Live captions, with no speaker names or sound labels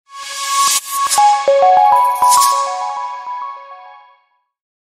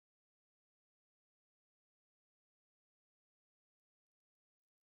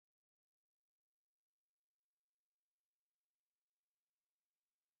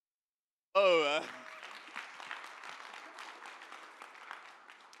Oh,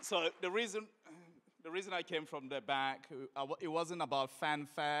 so the reason I came from the back, it wasn't about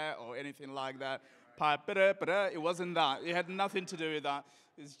fanfare or anything like that. It wasn't that. It had nothing to do with that.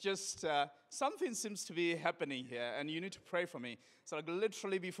 It's just something seems to be happening here, and you need to pray for me. So, like,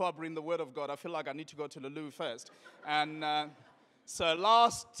 literally, before I bring the word of God, I feel like I need to go to the loo first. And so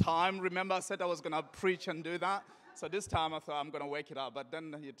last time, remember, I said I was going to preach and do that. So this time, I thought I'm going to wake it up. But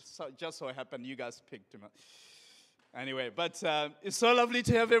then it just so happened you guys picked him up. Anyway, but it's so lovely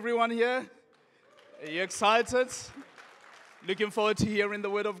to have everyone here. Are you excited? Looking forward to hearing the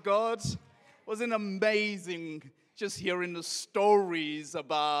word of God. Wasn't amazing just hearing the stories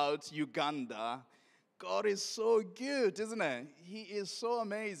about Uganda. God is so good, isn't it? He is so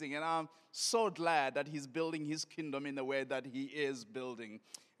amazing, and I'm so glad that he's building his kingdom in the way that he is building.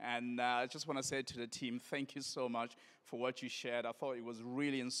 And I just want to say to the team, thank you so much for what you shared. I thought it was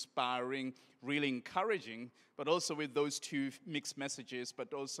really inspiring, really encouraging, but also with those two mixed messages,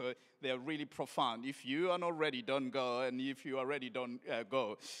 but also they're really profound. If you are not ready, don't go, and if you are ready, don't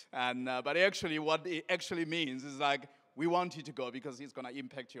go. And but actually what it actually means is like, we want you to go because it's going to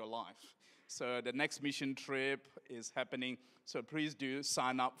impact your life. So the next mission trip is happening. So please do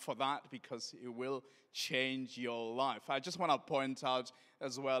sign up for that because it will change your life. I just want to point out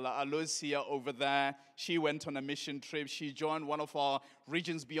as well, Aloysia over there, she went on a mission trip. She joined one of our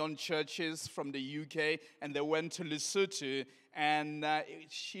Regions Beyond churches from the UK, and they went to Lesotho, and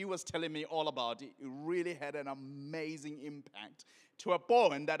she was telling me all about it. It really had an amazing impact, to a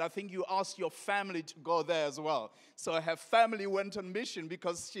point that I think you asked your family to go there as well. So her family went on mission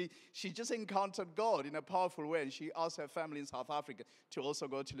because she just encountered God in a powerful way, and she asked her family in South Africa to also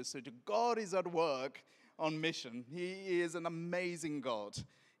go to Lesotho. God is at work on mission. He is an amazing God.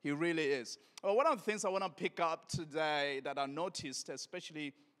 He really is. Well, one of the things I want to pick up today that I noticed,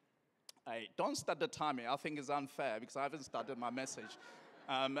 especially, don't start the timing. I think it's unfair because I haven't started my message.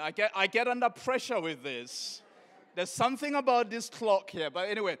 I get under pressure with this. There's something about this clock here, but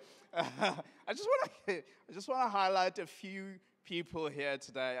anyway, I just want to highlight a few people here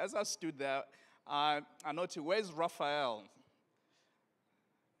today. As I stood there, I noticed, where's Raphael?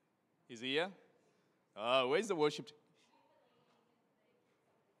 Is he here? Where's the worship?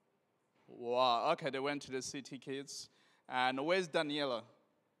 Wow, okay, they went to the City Kids. And where's Daniela?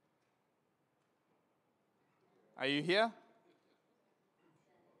 Are you here?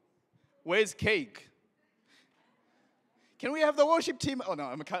 Where's Cake? Can we have the worship team? Oh, no,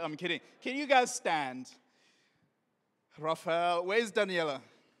 I'm kidding. Can you guys stand? Raphael, where's Daniela?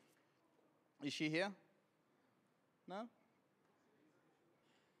 Is she here? No?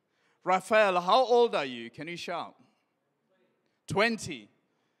 Raphael, how old are you? Can you shout? 20.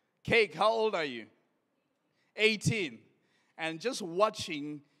 Cake, how old are you? 18. And just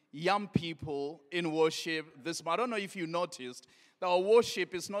watching young people in worship this month. I don't know if you noticed that our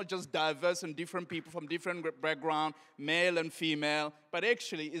worship is not just diverse and different people from different background, male and female, but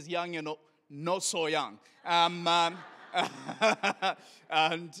actually is young and not so young. And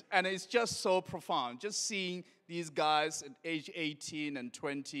it's just so profound. Just seeing these guys at age 18 and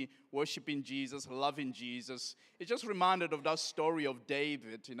 20 worshiping Jesus, loving Jesus. It just reminded of that story of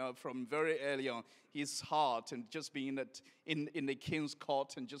David, from very early on, his heart and just being in the king's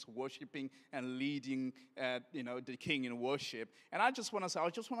court and just worshiping and leading, the king in worship. And I just want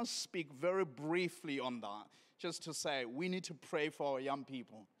to speak very briefly on that, just to say we need to pray for our young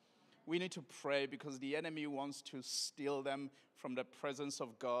people. We need to pray because the enemy wants to steal them from the presence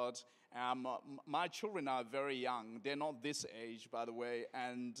of God. My children are very young. They're not this age, by the way,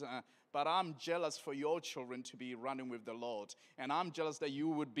 but I'm jealous for your children to be running with the Lord. And I'm jealous that you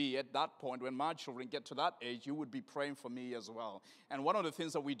would be at that point when my children get to that age, you would be praying for me as well. And one of the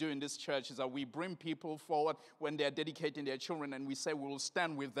things that we do in this church is that we bring people forward when they're dedicating their children, and we say we will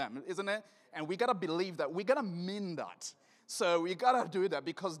stand with them, isn't it? And we got to believe that. We got to mean that. So we got to do that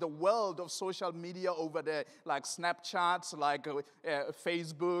because the world of social media over there, like Snapchat, like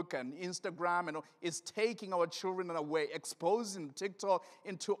Facebook and Instagram, is taking our children away, exposing TikTok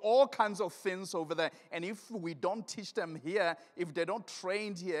into all kinds of things over there. And if we don't teach them here, if they're not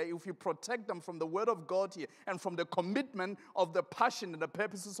trained here, if we protect them from the word of God here and from the commitment of the passion and the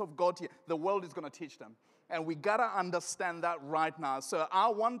purposes of God here, the world is going to teach them. And we got to understand that right now. So I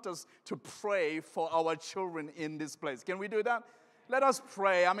want us to pray for our children in this place. Can we do that? Let us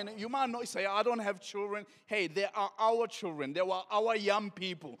pray. I mean, you might not say, I don't have children. Hey, they are our children. They are our young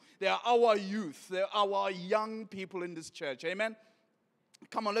people. They are our youth. They are our young people in this church. Amen?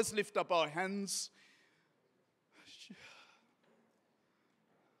 Come on, let's lift up our hands.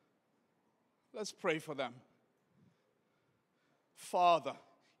 Let's pray for them. Father,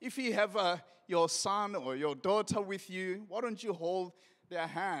 If you have your son or your daughter with you, why don't you hold their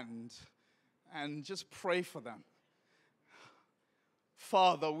hand and just pray for them?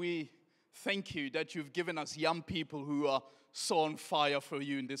 Father, we thank you that you've given us young people who are so on fire for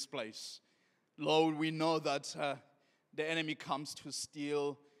you in this place. Lord, we know that the enemy comes to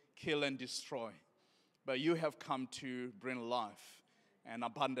steal, kill, and destroy. But you have come to bring life and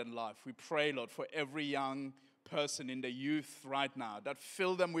abundant life. We pray, Lord, for every young person in the youth right now, that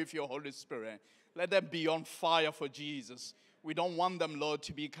fill them with your Holy Spirit. Let them be on fire for Jesus. We don't want them, Lord,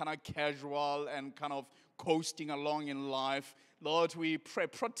 to be kind of casual and kind of coasting along in life. Lord, we pray,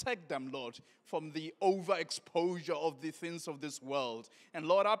 protect them, Lord, from the overexposure of the things of this world. And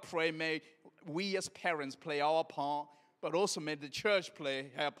Lord, I pray, may we as parents play our part, but also may the church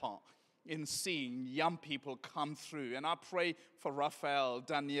play her part in seeing young people come through. And I pray for Raphael,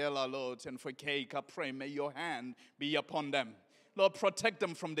 Daniela, Lord, and for Cake. I pray, may your hand be upon them. Lord, protect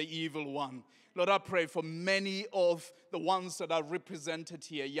them from the evil one. Lord, I pray for many of the ones that are represented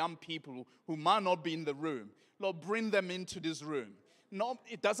here, young people who might not be in the room. Lord, bring them into this room. No,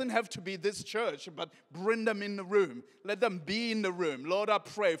 it doesn't have to be this church, but bring them in the room. Let them be in the room. Lord, I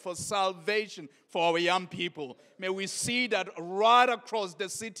pray for salvation for our young people. May we see that right across the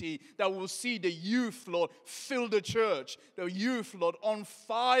city, that we'll see the youth, Lord, fill the church. The youth, Lord, on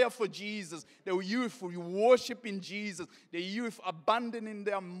fire for Jesus. The youth worshiping Jesus. The youth abandoning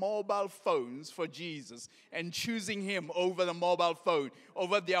their mobile phones for Jesus and choosing him over the mobile phone,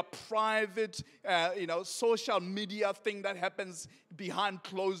 over their private, social media thing that happens behind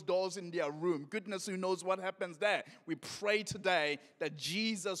closed doors in their room. Goodness, who knows what happens there. We pray today that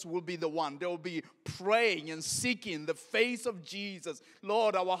Jesus will be the one. They will be praying and seeking the face of Jesus.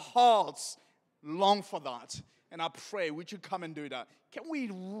 Lord, our hearts long for that. And I pray, would you come and do that? Can we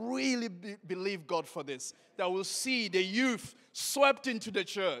really believe God for this? That we'll see the youth swept into the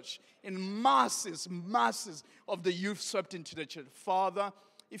church, in masses of the youth swept into the church. Father,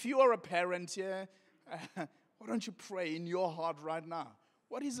 if you are a parent here, why don't you pray in your heart right now?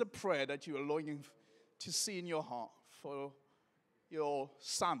 What is a prayer that you are longing to see in your heart for your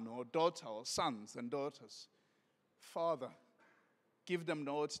son or daughter or sons and daughters? Father, give them,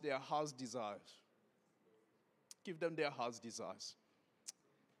 Lord, their heart's desires. Give them their heart's desires.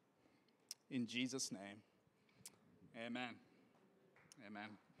 In Jesus' name, amen. Amen.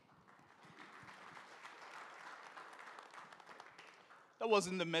 That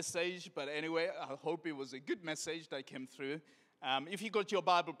wasn't the message, but anyway, I hope it was a good message that came through. If you got your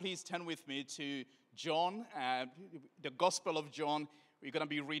Bible, please turn with me to John, the Gospel of John. We're going to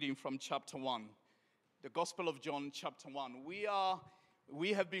be reading from chapter 1. The Gospel of John, chapter 1.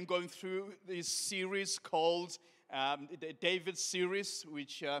 We have been going through this series called the David series,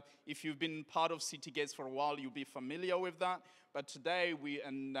 which if you've been part of City Gates for a while, you'll be familiar with that. But today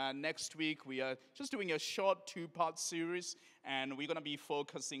and next week, we are just doing a short 2-part series, and we're going to be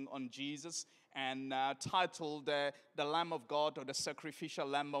focusing on Jesus and titled the Lamb of God, or the Sacrificial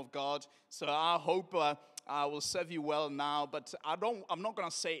Lamb of God. So I hope I will serve you well now, but I'm not going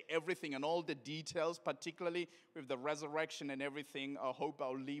to say everything and all the details, particularly with the resurrection and everything. I hope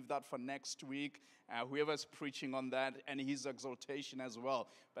I'll leave that for next week. Whoever's preaching on that, and his exaltation as well.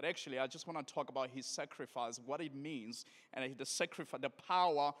 But actually, I just want to talk about his sacrifice, what it means, and the sacrifice, the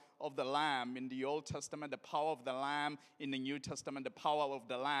power of the Lamb in the Old Testament, the power of the Lamb in the New Testament, the power of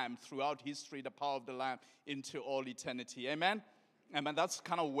the Lamb throughout history, the power of the Lamb into all eternity. Amen? And that's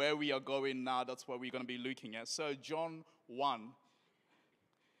kind of where we are going now. That's what we're going to be looking at. So John 1.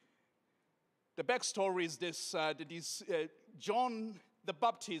 The backstory is this, John the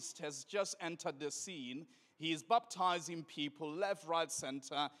Baptist has just entered the scene. He is baptizing people left, right,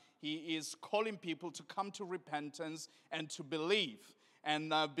 center. He is calling people to come to repentance and to believe.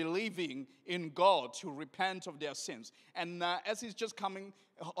 And believing in God to repent of their sins. And as he's just coming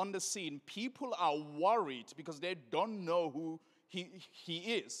on the scene, people are worried because they don't know who he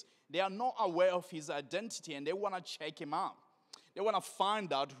is. They are not aware of his identity, and they want to check him out. They want to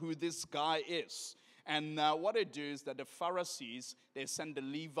find out who this guy is. And what they do is that the Pharisees, they send the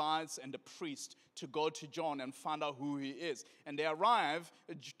Levites and the priests to go to John and find out who he is. And they arrive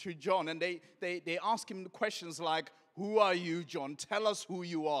to John, and they ask him questions like, who are you, John? Tell us who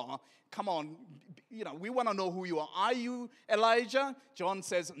you are. Come on, we want to know who you are. Are you Elijah? John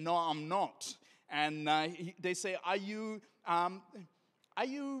says, no, I'm not. And they say, are you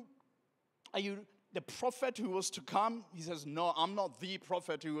the prophet who was to come? He says, no, I'm not the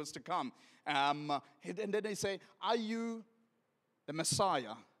prophet who was to come. And then they say, are you the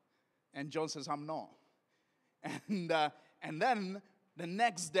Messiah? And John says, I'm not. And then the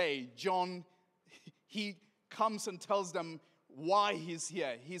next day, John, he comes and tells them why he's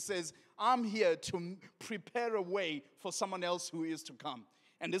here. He says, I'm here to prepare a way for someone else who is to come.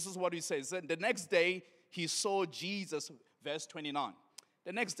 And this is what he says. The next day, he saw Jesus, verse 29.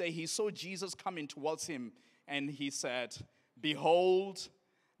 The next day, he saw Jesus coming towards him, and he said, behold,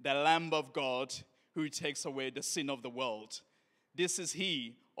 the Lamb of God who takes away the sin of the world. This is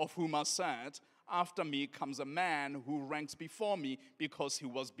he of whom I said, after me comes a man who ranks before me because he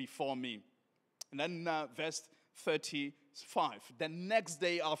was before me. And then verse 35. The next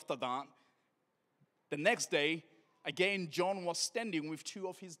day after that, the next day, again, John was standing with two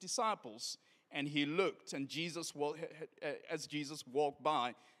of his disciples. And he looked, and as Jesus walked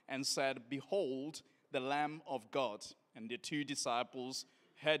by and said, behold, the Lamb of God. And the two disciples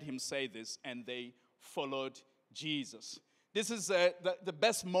heard him say this, and they followed Jesus. This is the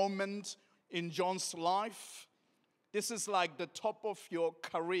best moment in John's life. This is like the top of your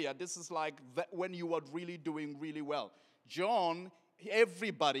career. This is like when you are really doing really well. John,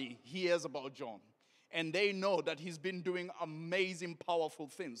 everybody hears about John. And they know that he's been doing amazing, powerful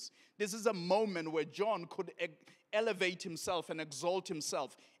things. This is a moment where John could elevate himself and exalt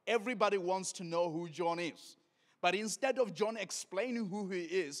himself. Everybody wants to know who John is. But instead of John explaining who he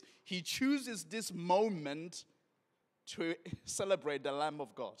is, he chooses this moment to celebrate the Lamb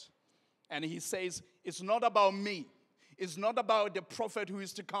of God. And he says, it's not about me. It's not about the prophet who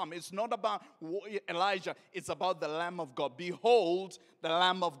is to come. It's not about Elijah. It's about the Lamb of God. Behold, the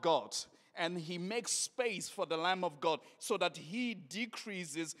Lamb of God. And he makes space for the Lamb of God so that he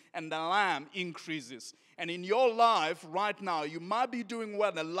decreases and the Lamb increases. And in your life right now, you might be doing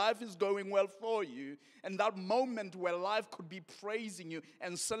well and life is going well for you. And that moment where life could be praising you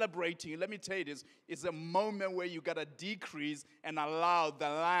and celebrating you, let me tell you this, is a moment where you got to decrease and allow the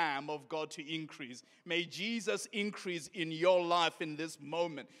Lamb of God to increase. May Jesus increase in your life in this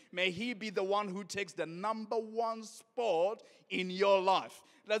moment. May he be the one who takes the number one spot in your life.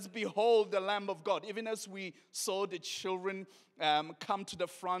 Let's behold the Lamb of God. Even as we saw the children come to the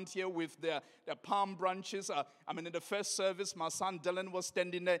front here with their palm branches. In the first service, my son Dylan was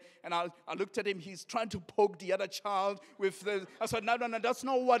standing there, and I looked at him. He's trying to poke the other child with the... I said, no, that's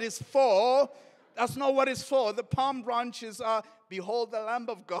not what it's for. That's not what it's for. The palm branches are, behold the Lamb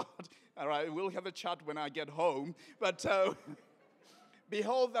of God. All right, we'll have a chat when I get home. But...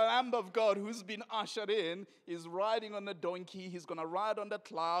 behold, the Lamb of God who's been ushered in is riding on a donkey. He's going to ride on the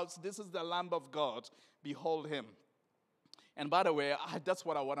clouds. This is the Lamb of God. Behold him. And by the way, that's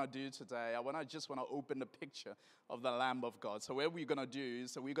what I want to do today. I just want to open the picture of the Lamb of God. So what we're going to do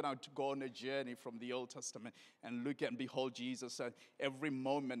is we're going to go on a journey from the Old Testament and look and behold Jesus. And every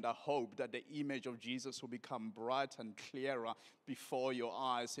moment I hope that the image of Jesus will become bright and clearer before your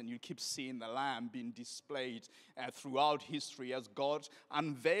eyes. And you keep seeing the Lamb being displayed throughout history as God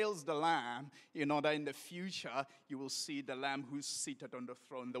unveils the Lamb in order in the future you will see the Lamb who's seated on the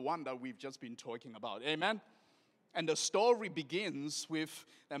throne, the one that we've just been talking about. Amen? And the story begins with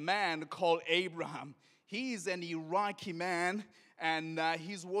a man called Abraham. He is an Iraqi man, and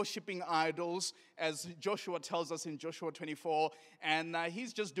he's worshiping idols, as Joshua tells us in Joshua 24. And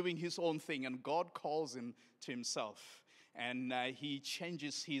he's just doing his own thing, and God calls him to himself. And he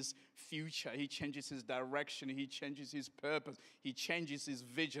changes his future. He changes his direction. He changes his purpose. He changes his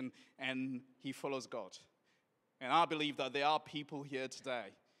vision, and he follows God. And I believe that there are people here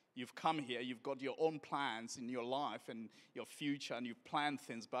today. You've come here, you've got your own plans in your life and your future, and you've planned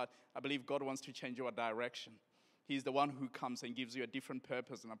things, but I believe God wants to change your direction. He's the one who comes and gives you a different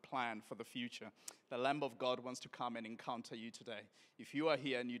purpose and a plan for the future. The Lamb of God wants to come and encounter you today. If you are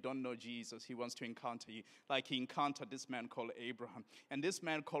here and you don't know Jesus, he wants to encounter you like he encountered this man called Abraham. And this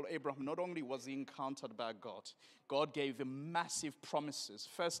man called Abraham, not only was he encountered by God, God gave him massive promises.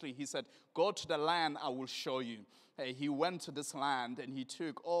 Firstly, he said, go to the land I will show you. He went to this land and he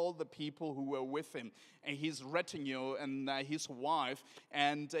took all the people who were with him and his retinue and his wife,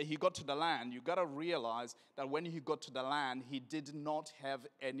 and he got to the land. You got to realize that when he got to the land, he did not have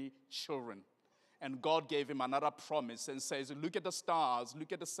any children. And God gave him another promise and says, look at the stars,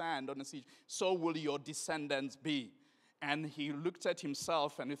 look at the sand on the sea, so will your descendants be. And he looked at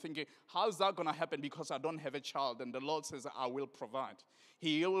himself and he's thinking, how is that going to happen because I don't have a child? And the Lord says, I will provide.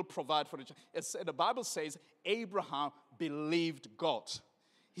 He will provide for the child. The Bible says Abraham believed God.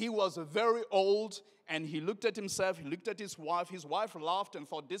 He was very old and he looked at himself, he looked at his wife. His wife laughed and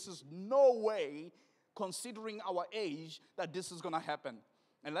thought, this is no way, considering our age, that this is going to happen.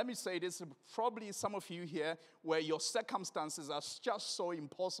 And let me say this, probably some of you here where your circumstances are just so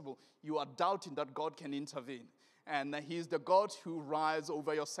impossible, you are doubting that God can intervene. And he's the God who rides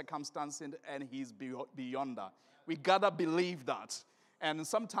over your circumstances and he's beyond that. We got to believe that. And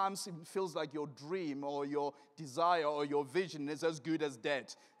sometimes it feels like your dream or your desire or your vision is as good as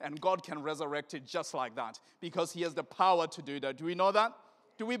dead. And God can resurrect it just like that because he has the power to do that. Do we know that?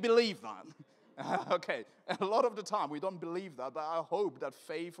 Do we believe that? Okay, and a lot of the time we don't believe that, but I hope that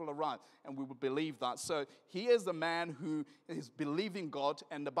faith will arise and we will believe that. So he is the man who is believing God,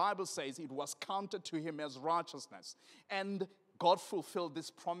 and the Bible says it was counted to him as righteousness. And God fulfilled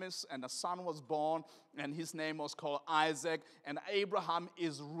this promise, and a son was born, and his name was called Isaac. And Abraham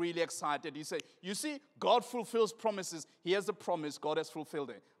is really excited. He said, you see, God fulfills promises. He has a promise. God has fulfilled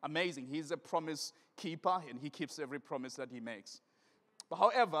it. Amazing. He's a promise keeper, and he keeps every promise that he makes. But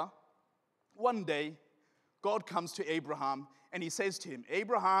however, one day, God comes to Abraham, and he says to him,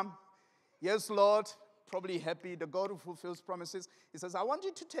 Abraham, yes, Lord, probably happy, the God who fulfills promises. He says, I want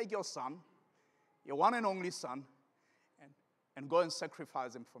you to take your son, your one and only son, and go and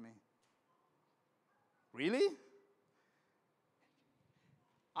sacrifice him for me. Really?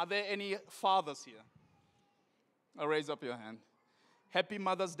 Are there any fathers here? I'll raise up your hand. Happy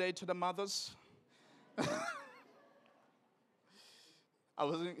Mother's Day to the mothers.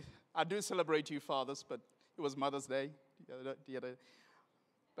 I do celebrate you fathers, but it was Mother's Day the other.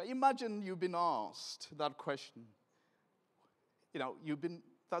 But imagine you've been asked that question.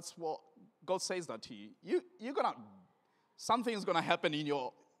 That's what God says that to you. Something's gonna happen in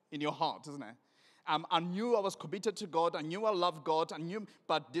your heart, isn't it? I knew I was committed to God. I knew I loved God.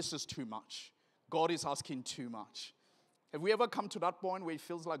 But this is too much. God is asking too much. Have we ever come to that point where it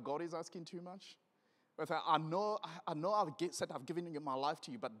feels like God is asking too much? I know I've given my life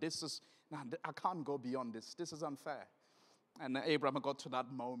to you, but I can't go beyond this. This is unfair. And Abraham got to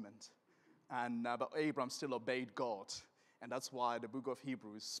that moment. But Abraham still obeyed God. And that's why the book of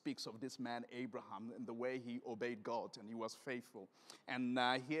Hebrews speaks of this man, Abraham, and the way he obeyed God, and he was faithful. And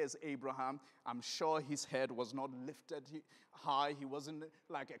here's Abraham. I'm sure his head was not lifted high. He wasn't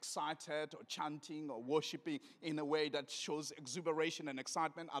excited or chanting or worshiping in a way that shows exuberation and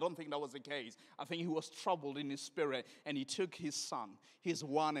excitement. I don't think that was the case. I think he was troubled in his spirit, and he took his son, his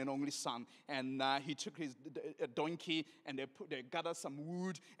one and only son, and he took his donkey, and they gathered some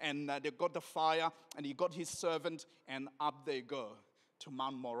wood, and they got the fire, and he got his servant, and up they go to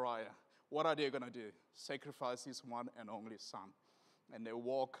Mount Moriah. What are they going to do? Sacrifice his one and only son. And they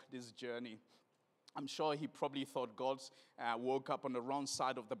walk this journey. I'm sure he probably thought God woke up on the wrong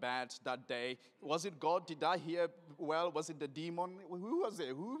side of the bed that day. Was it God? Did I hear well? Was it the demon? Who was it?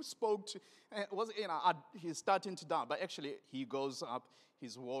 Who spoke to? He's starting to doubt. But actually, he goes up.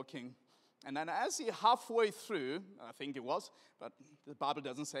 He's walking. And then as he halfway through, I think it was, but the Bible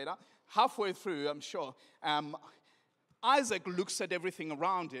doesn't say that. Halfway through, I'm sure, Isaac looks at everything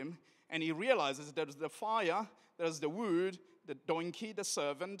around him, and he realizes there's the fire, there's the wood, the donkey, the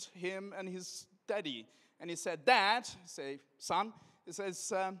servant, him, and his daddy. And he said, Dad, say, son, he says,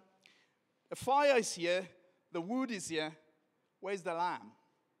 the fire is here, the wood is here, where's the lamb?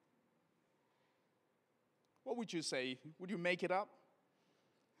 What would you say? Would you make it up?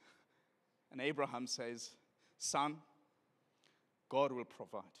 And Abraham says, son, God will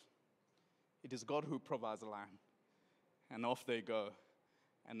provide. It is God who provides the lamb. And off they go.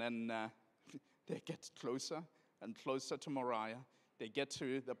 And then they get closer and closer to Moriah. They get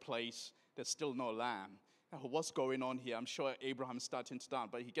to the place. There's still no lamb. What's going on here? I'm sure Abraham's starting to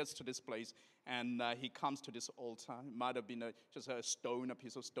doubt, but he gets to this place, and he comes to this altar. It might have been just a stone, a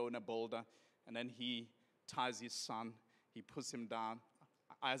piece of stone, a boulder. And then he ties his son. He puts him down.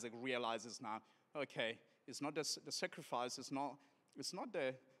 Isaac realizes now, okay, it's not the sacrifice. It's not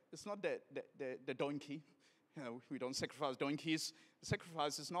the donkey. We don't sacrifice donkeys. The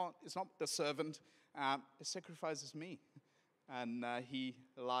sacrifice is not the servant. The sacrifice is me. And he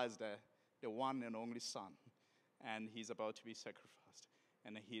lies there, the one and only son. And he's about to be sacrificed.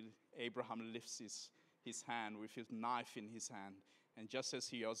 And Abraham lifts his hand with his knife in his hand. And just as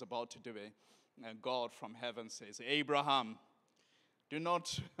he was about to do it, God from heaven says, Abraham, do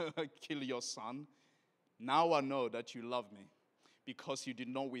not kill your son. Now I know that you love me, because you did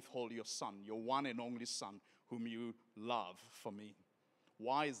not withhold your son, your one and only son, whom you love for me.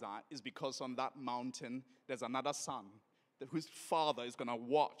 Why is that? It's because on that mountain, there's another son whose father is going to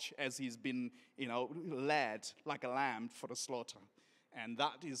watch as he's been, led like a lamb for the slaughter. And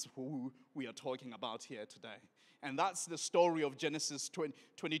that is who we are talking about here today. And that's the story of Genesis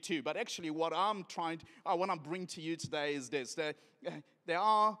 22. But actually what I want to bring to you today is this. There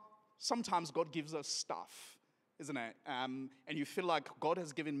are, sometimes God gives us stuff, isn't it? And you feel like God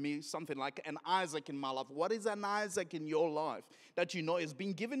has given me something like an Isaac in my life. What is an Isaac in your life that you know is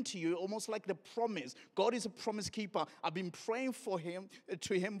being given to you, almost like the promise? God is a promise keeper. I've been praying for him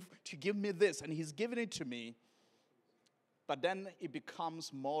to give me this, and he's given it to me. But then it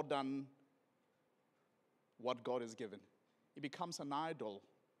becomes more than what God has given. It becomes an idol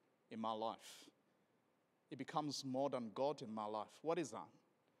in my life. It becomes more than God in my life. What is that?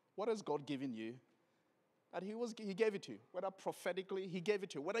 What has God given you? That He gave it to you. Whether prophetically, He gave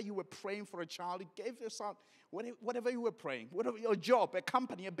it to you. Whether you were praying for a child, He gave you something. Whatever you were praying, whatever your job, a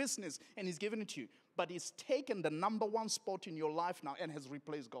company, a business, and He's given it to you. But He's taken the number one spot in your life now and has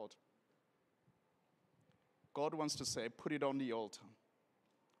replaced God. God wants to say, put it on the altar.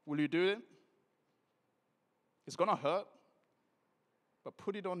 Will you do it? It's going to hurt, but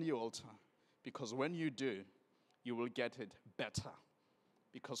put it on the altar. Because when you do, you will get it better.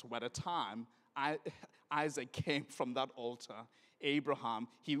 Because by the time Isaac came from that altar, Abraham,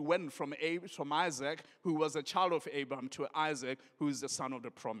 he went from Isaac, who was a child of Abraham, to Isaac, who is the son of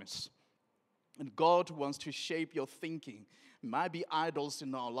the promise. And God wants to shape your thinking. It might be idols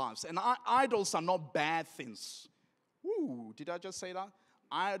in our lives. And idols are not bad things. Ooh, did I just say that?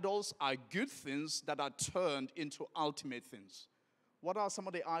 Idols are good things that are turned into ultimate things. What are some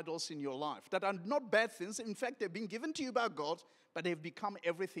of the idols in your life that are not bad things? In fact, they've been given to you by God, but they've become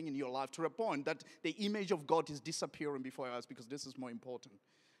everything in your life to a point that the image of God is disappearing before your eyes, because this is more important.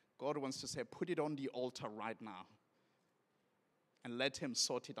 God wants to say, put it on the altar right now and let Him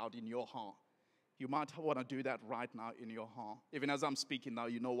sort it out in your heart. You might want to do that right now in your heart. Even as I'm speaking now,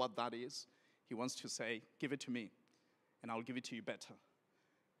 you know what that is. He wants to say, give it to me, and I'll give it to you better.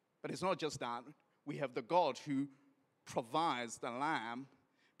 But it's not just that. We have the God who provides the lamb,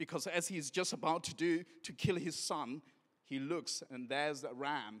 because as He's just about to kill His son, He looks and there's a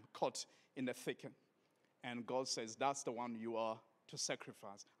ram caught in the thicket. And God says, that's the one you are to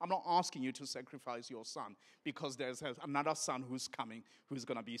sacrifice. I'm not asking you to sacrifice your son, because there's another son who's coming who's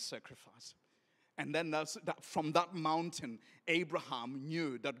going to be sacrificed. And then from that mountain, Abraham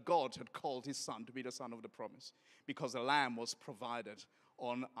knew that God had called his son to be the son of the promise, because a lamb was provided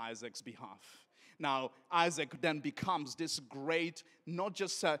on Isaac's behalf. Now, Isaac then becomes this great, not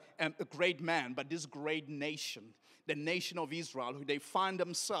just a great man, but this great nation, the nation of Israel, who they find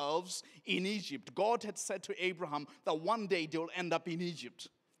themselves in Egypt. God had said to Abraham that one day they will end up in Egypt.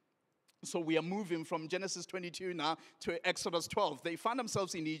 So we are moving from Genesis 22 now to Exodus 12. They find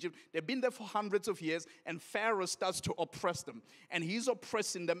themselves in Egypt. They've been there for hundreds of years, and Pharaoh starts to oppress them. And he's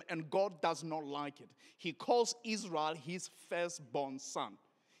oppressing them, and God does not like it. He calls Israel his firstborn son.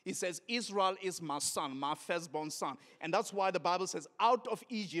 He says, Israel is my son, my firstborn son. And that's why the Bible says, out of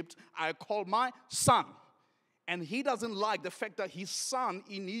Egypt I call my son. And he doesn't like the fact that his son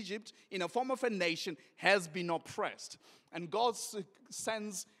in Egypt, in a form of a nation, has been oppressed. And God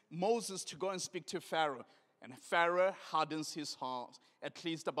sends Moses to go and speak to Pharaoh. And Pharaoh hardens his heart at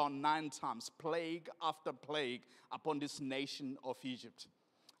least about 9 times, plague after plague, upon this nation of Egypt.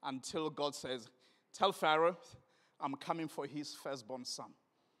 Until God says, tell Pharaoh, I'm coming for his firstborn son.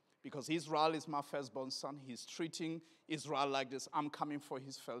 Because Israel is my firstborn son. He's treating Israel like this. I'm coming for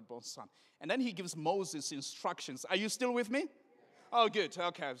his firstborn son. And then he gives Moses instructions. Are you still with me? Oh, good.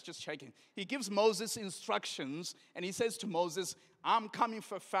 Okay, I was just checking. He gives Moses instructions, and he says to Moses, I'm coming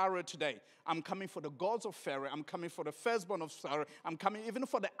for Pharaoh today. I'm coming for the gods of Pharaoh. I'm coming for the firstborn of Pharaoh. I'm coming even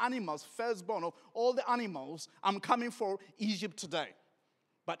for the animals, firstborn of all the animals. I'm coming for Egypt today.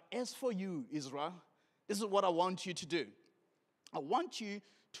 But as for you, Israel, this is what I want you to do. I want you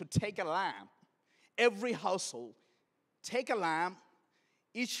to take a lamb. Every household, take a lamb.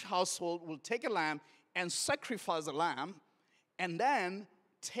 Each household will take a lamb and sacrifice a lamb, and then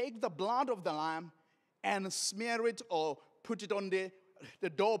take the blood of the lamb and smear it or put it on the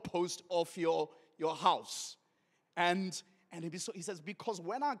doorpost of your house. And he says, because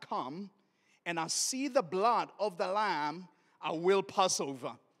when I come and I see the blood of the lamb, I will pass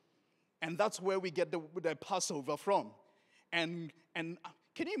over. And that's where we get the Passover from. And can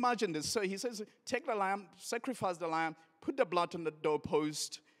you imagine this? So he says, take the lamb, sacrifice the lamb, put the blood on the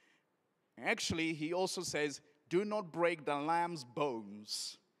doorpost. Actually, he also says, do not break the lamb's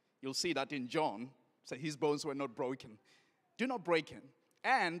bones. You'll see that in John. So his bones were not broken. Do not break it.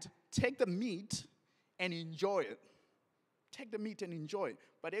 And take the meat and enjoy it. Take the meat and enjoy it.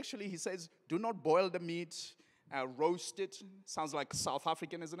 But actually, he says, do not boil the meat, roast it. Sounds like South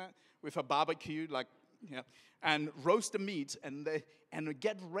African, isn't it? With a barbecue, like, yeah. And roast the meat and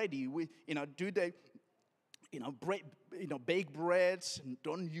get ready. Bake bread, and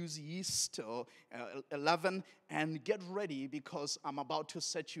don't use yeast or leaven, and get ready, because I'm about to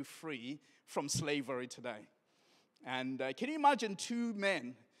set you free from slavery today. And can you imagine two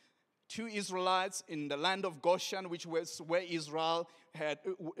two Israelites in the land of Goshen, which was where the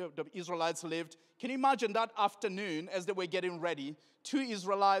Israelites lived. Can you imagine that afternoon as they were getting ready? Two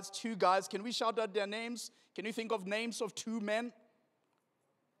Israelites, two guys. Can we shout out their names? Can you think of names of two men?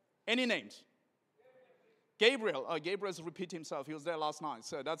 Any names? Gabriel. Oh, Gabriel's repeat himself. He was there last night.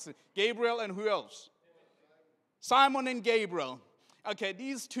 So that's it. Gabriel and who else? Simon and Gabriel. Okay,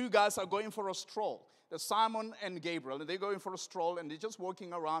 these two guys are going for a stroll. There's Simon and Gabriel, and they're going for a stroll, and they're just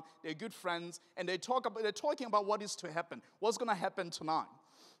walking around. They're good friends, and they're talking about what is to happen, what's going to happen tonight.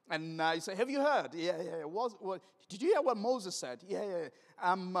 And you say, have you heard? Yeah. Did you hear what Moses said? Yeah.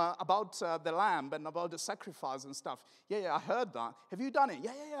 About the lamb and about the sacrifice and stuff. Yeah, I heard that. Have you done it?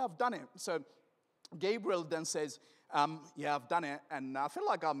 Yeah, I've done it. So Gabriel then says, yeah, I've done it, and I feel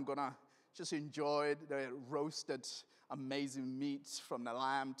like I'm going to just enjoy the roasted, amazing meat from the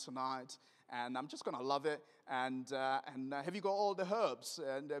lamb tonight. And I'm just going to love it. And have you got all the herbs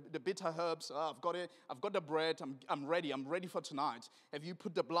and the bitter herbs? Oh, I've got it. I've got the bread. I'm ready. I'm ready for tonight. Have you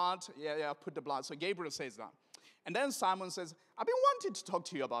put the blood? Yeah, I've put the blood. So Gabriel says that. And then Simon says, I've been wanting to talk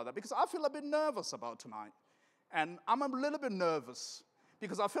to you about that because I feel a bit nervous about tonight. And I'm a little bit nervous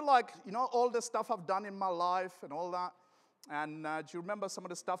because I feel like, all the stuff I've done in my life and all that. And do you remember some of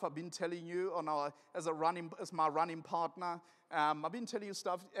the stuff I've been telling you as my running partner? I've been telling you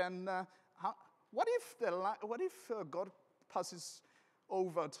stuff, and what if God passes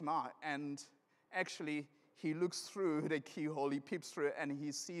over tonight and actually he looks through the keyhole, he peeps through, and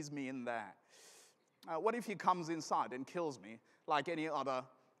he sees me in there? What if he comes inside and kills me like any other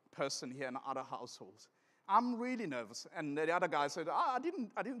person here in other households? I'm really nervous. And the other guy said, I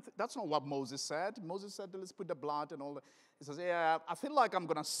didn't. That's not what Moses said. Moses said, let's put the blood and all that. He says, yeah, I feel like I'm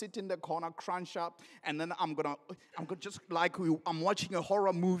going to sit in the corner, crunch up, and then I'm going to just like I'm watching a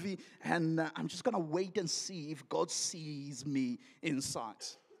horror movie, and I'm just going to wait and see if God sees me inside.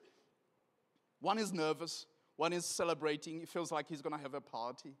 One is nervous. One is celebrating. He feels like he's going to have a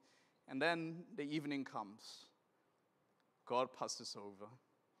party. And then the evening comes. God passes over.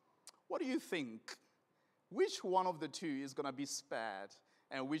 What do you think? Which one of the two is going to be spared,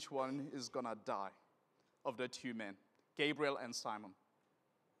 and which one is going to die of the two men? Gabriel and Simon.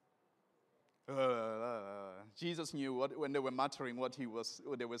 Jesus knew when they were muttering what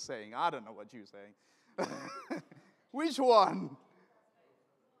they were saying. I don't know what you're saying. Which one?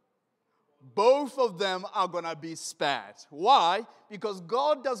 Both of them are going to be spared. Why? Because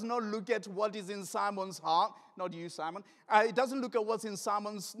God does not look at what is in Simon's heart. Not you, Simon. He doesn't look at what's in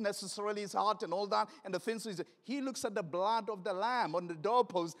Simon's necessarily his heart and all that. And the things he looks at the blood of the lamb on the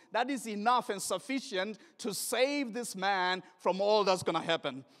doorpost. That is enough and sufficient to save this man from all that's going to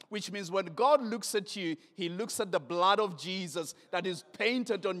happen. Which means when God looks at you, he looks at the blood of Jesus that is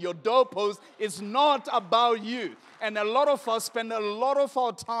painted on your doorpost. It's not about you. And a lot of us spend a lot of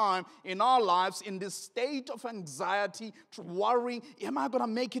our time in our lives in this state of anxiety, worrying, am I going to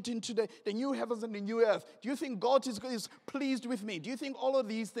make it into the new heavens and the new earth? Do you think God is pleased with me? Do you think all of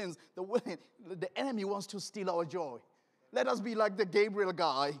these things, the enemy wants to steal our joy? Let us be like the Gabriel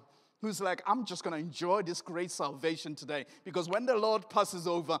guy who's like, I'm just going to enjoy this great salvation today. Because when the Lord passes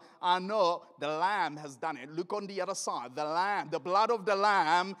over, I know the Lamb has done it. Look on the other side. The Lamb, the blood of the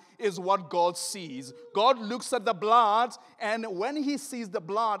Lamb is what God sees. God looks at the blood, and when he sees the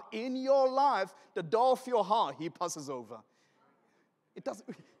blood in your life, the door of your heart, he passes over. It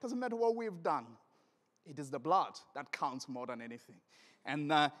doesn't matter what we've done. It is the blood that counts more than anything.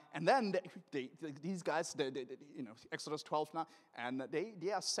 And then these guys, Exodus 12 now, and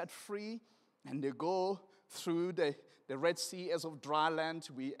they are set free, and they go through the Red Sea as of dry land.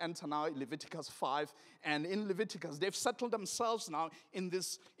 We enter now in Leviticus 5, and in Leviticus, they've settled themselves now in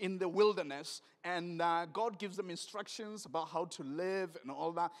the wilderness, and God gives them instructions about how to live and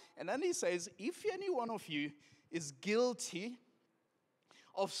all that. And then he says, if any one of you is guilty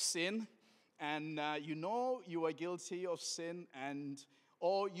of sin, and you are guilty of sin,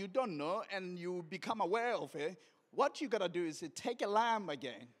 or you don't know, and you become aware of it, what you got to do is take a lamb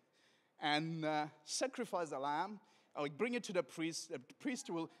again and sacrifice a lamb, or bring it to the priest. The priest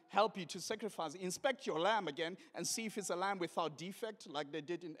will help you to sacrifice. Inspect your lamb again and see if it's a lamb without defect, like they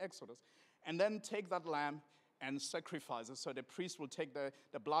did in Exodus. And then take that lamb and sacrifice it. So the priest will take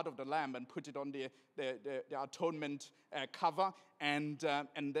the blood of the lamb and put it on the atonement cover, and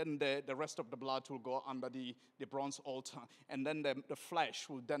then the rest of the blood will go under the bronze altar. And then the flesh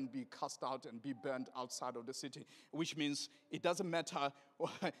will then be cast out and be burned outside of the city, which means it doesn't matter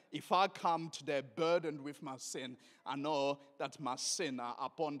if I come to there burdened with my sin, I know that my sin are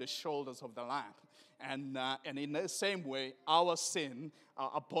upon the shoulders of the Lamb. And in the same way, our sin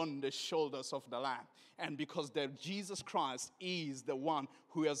are upon the shoulders of the Lamb. And because Jesus Christ is the one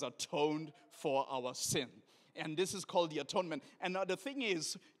who has atoned for our sin. And this is called the atonement. And the thing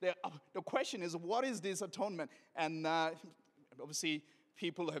is, the question is, what is this atonement? And obviously,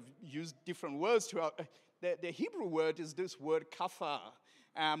 people have used different words to the Hebrew word is this word kafar,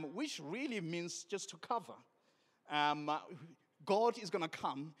 which really means just to cover. God is going to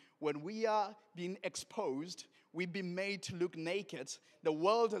come when we are being exposed. We've been made to look naked. The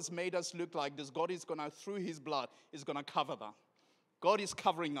world has made us look like this. God is going to, through his blood, is going to cover that. God is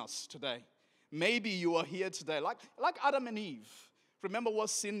covering us today. Maybe you are here today, like Adam and Eve. Remember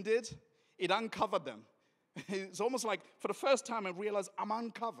what sin did? It uncovered them. It's almost like for the first time I realized I'm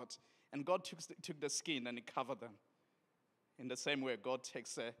uncovered. And God took the skin and he covered them. In the same way, God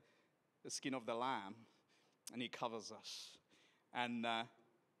takes the skin of the lamb and he covers us. And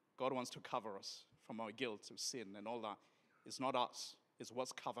God wants to cover us from our guilt of sin and all that. It's not us. It's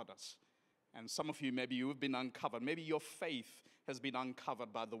what's covered us. And some of you, maybe you've been uncovered. Maybe your faith has been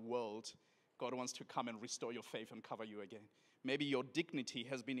uncovered by the world. God wants to come and restore your faith and cover you again. Maybe your dignity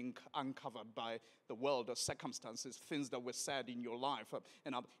has been uncovered by the world or circumstances, things that were said in your life.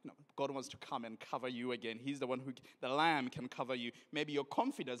 God wants to come and cover you again. He's the one who, the Lamb can cover you. Maybe your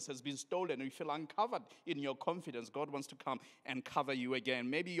confidence has been stolen and you feel uncovered in your confidence. God wants to come and cover you again.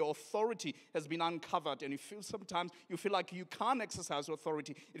 Maybe your authority has been uncovered and sometimes you feel like you can't exercise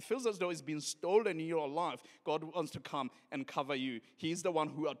authority. It feels as though it's been stolen in your life. God wants to come and cover you. He's the one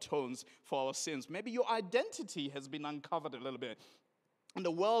who atones for our sins. Maybe your identity has been uncovered a little bit. And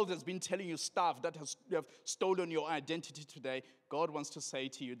the world has been telling you stuff that have stolen your identity today. God wants to say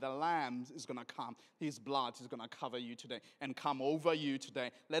to you, the Lamb is going to come. His blood is going to cover you today and come over you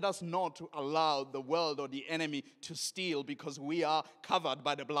today. Let us not allow the world or the enemy to steal because we are covered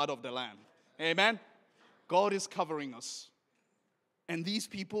by the blood of the Lamb. Amen? God is covering us. And these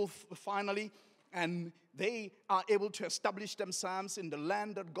people finally, and they are able to establish themselves in the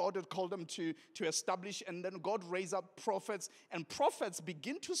land that God had called them to establish. And then God raised up prophets. And prophets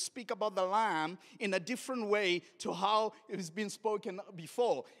begin to speak about the Lamb in a different way to how it has been spoken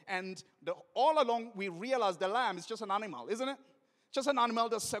before. And all along we realize the Lamb is just an animal, isn't it? Just an animal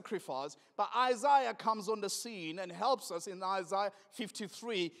that's sacrificed. But Isaiah comes on the scene and helps us in Isaiah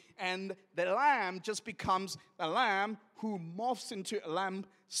 53. And the Lamb just becomes a lamb who morphs into a lamb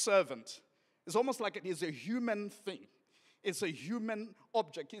servant. It's almost like it is a human thing. It's a human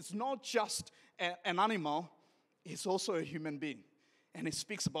object. It's not just an animal. It's also a human being. And it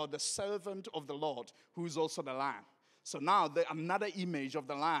speaks about the servant of the Lord, who is also the Lamb. So now another image of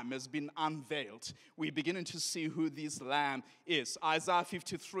the Lamb has been unveiled. We're beginning to see who this Lamb is. Isaiah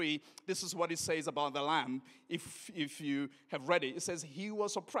 53, this is what it says about the Lamb. If you have read it, it says, he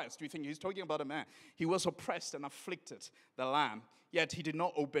was oppressed. Do you think he's talking about a man? He was oppressed and afflicted, the Lamb, yet he did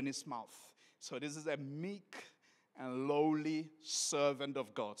not open his mouth. So this is a meek and lowly servant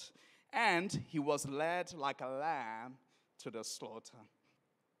of God. And he was led like a lamb to the slaughter.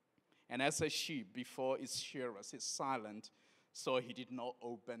 And as a sheep before its shearers is silent, so he did not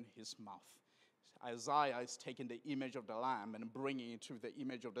open his mouth. Isaiah is taking the image of the lamb and bringing it to the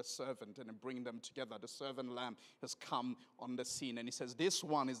image of the servant and bringing them together. The servant lamb has come on the scene. And he says, this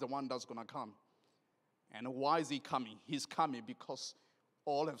one is the one that's going to come. And why is he coming? He's coming because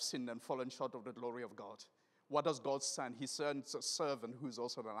all have sinned and fallen short of the glory of God. What does God send? He sends a servant who is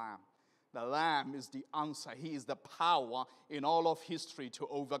also the Lamb. The Lamb is the answer. He is the power in all of history to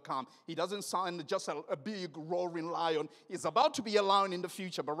overcome. He doesn't sound just a big roaring lion. He's about to be a lion in the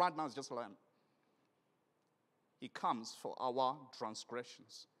future, but right now it's just a lamb. He comes for our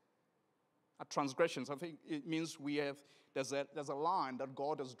transgressions. Our transgressions, I think it means there's a line that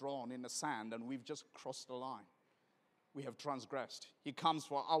God has drawn in the sand, and we've just crossed the line. We have transgressed. He comes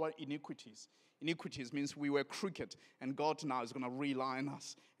for our iniquities. Iniquities means we were crooked, and God now is going to realign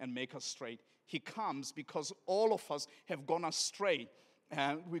us and make us straight. He comes because all of us have gone astray.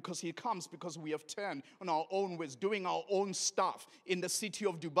 Because he comes because we have turned on our own ways, doing our own stuff in the city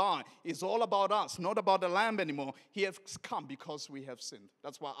of Dubai. It's all about us, not about the Lamb anymore. He has come because we have sinned.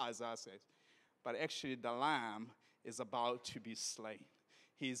 That's what Isaiah says. But actually, the Lamb is about to be slain.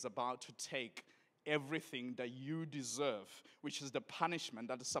 He is about to take everything that you deserve, which is the punishment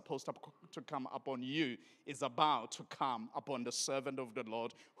that is supposed to come upon you, is about to come upon the servant of the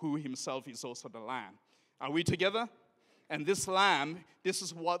Lord, who himself is also the Lamb. Are we together? And this Lamb, this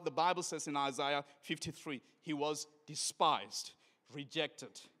is what the Bible says in Isaiah 53. He was despised,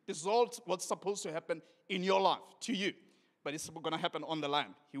 rejected. This is all what's supposed to happen in your life, to you. But it's going to happen on the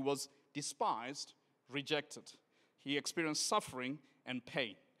Lamb. He was despised, rejected. He experienced suffering and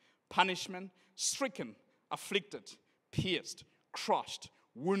pain. punishment, stricken, afflicted, pierced, crushed,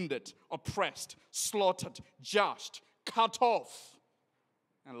 wounded, oppressed, slaughtered, judged, cut off,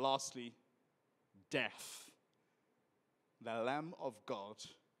 and lastly, death. The Lamb of God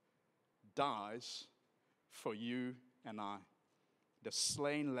dies for you and I. The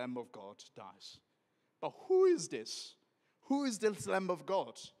slain Lamb of God dies. But who is this? Who is this Lamb of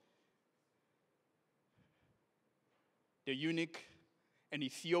God? The eunuch, an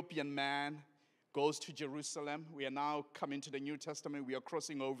Ethiopian man, goes to Jerusalem. We are now coming to the New Testament. We are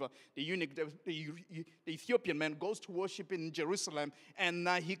crossing over. The eunuch, the Ethiopian man, goes to worship in Jerusalem, and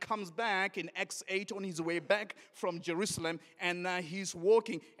he comes back in Acts 8 on his way back from Jerusalem, and he's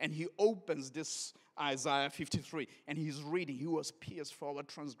walking, and he opens this Isaiah 53, and he's reading. He was pierced for our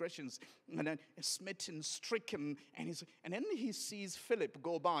transgressions, and then smitten, stricken, and then he sees Philip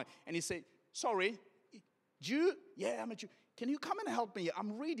go by, and he said, "Sorry, Jew? Yeah, I'm a Jew. Can you come and help me?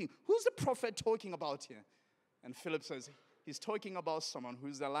 I'm reading. Who's the prophet talking about here?" And Philip says, he's talking about someone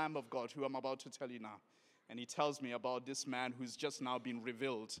who's the Lamb of God, who I'm about to tell you now. And he tells me about this man who's just now been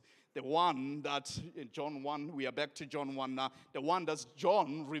revealed. The one that in John 1, we are back to John 1 now, the one that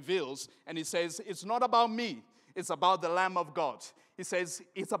John reveals, and he says, it's not about me, it's about the Lamb of God. He says,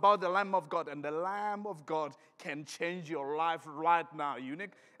 it's about the Lamb of God, and the Lamb of God can change your life right now,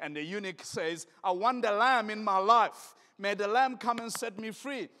 eunuch. And the eunuch says, I want the Lamb in my life. May the Lamb come and set me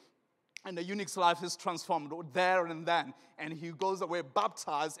free. And the eunuch's life is transformed there and then. And he goes away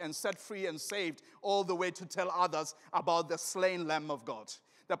baptized and set free and saved, all the way to tell others about the slain Lamb of God.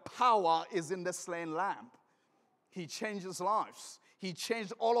 The power is in the slain Lamb. He changes lives. He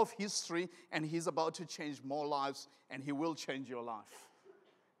changed all of history, and he's about to change more lives, and he will change your life.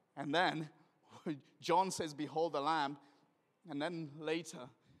 And then John says, behold the Lamb. And then later,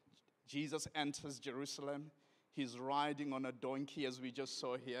 Jesus enters Jerusalem. He's riding on a donkey, as we just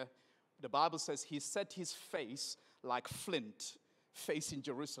saw here. The Bible says he set his face like flint, facing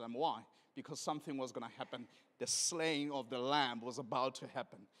Jerusalem. Why? Because something was going to happen. The slaying of the Lamb was about to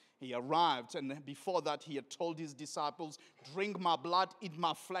happen. He arrived, and before that, he had told his disciples, drink my blood, eat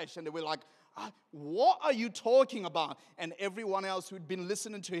my flesh. And they were like, what are you talking about? And everyone else who'd been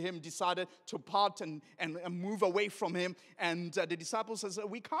listening to him decided to part and move away from him. And the disciples said,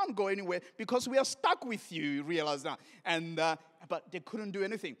 we can't go anywhere because we are stuck with you. You realize that. But they couldn't do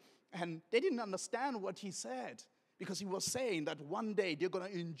anything. And they didn't understand what he said, because he was saying that one day they're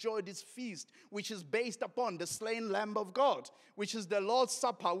going to enjoy this feast, which is based upon the slain Lamb of God, which is the Lord's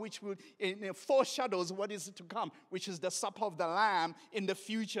Supper, which will foreshadows what is to come, which is the supper of the Lamb in the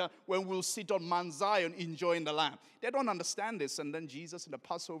future, when we'll sit on Mount Zion enjoying the Lamb. They don't understand this. And then Jesus in the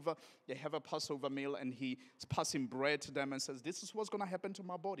Passover, they have a Passover meal, and he's passing bread to them and says, this is what's going to happen to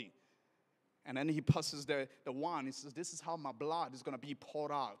my body. And then he passes the wine. He says, this is how my blood is going to be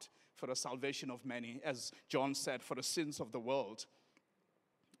poured out for the salvation of many, as John said, for the sins of the world.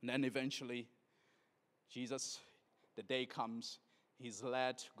 And then eventually, Jesus, the day comes, he's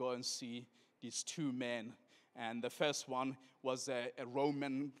led to go and see these two men. And the first one was a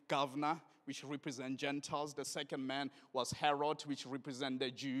Roman governor, which represent Gentiles. The second man was Herod, which represent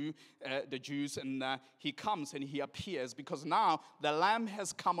the Jews. And he comes and he appears, because now the Lamb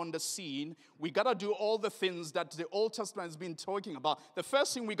has come on the scene. We got to do all the things that the Old Testament has been talking about. The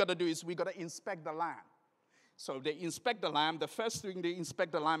first thing we got to do is we got to inspect the Lamb. So they inspect the Lamb. The first thing they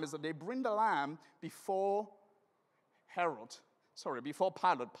inspect the Lamb is that they bring the Lamb before Pilate.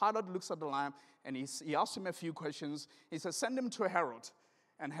 Pilate looks at the Lamb, and he asks him a few questions. He says, send him to Herod.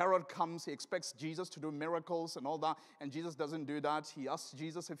 And Herod comes, he expects Jesus to do miracles and all that, and Jesus doesn't do that. He asks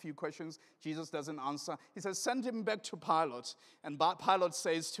Jesus a few questions. Jesus doesn't answer. He says, send him back to Pilate. And Pilate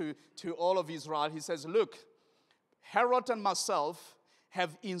says to all of Israel, he says, look, Herod and myself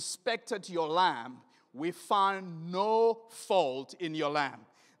have inspected your lamb. We find no fault in your lamb.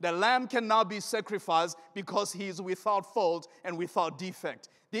 The lamb can now be sacrificed because he is without fault and without defect.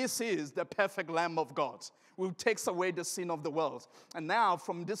 This is the perfect Lamb of God, who takes away the sin of the world. And now,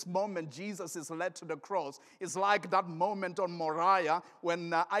 from this moment, Jesus is led to the cross. It's like that moment on Moriah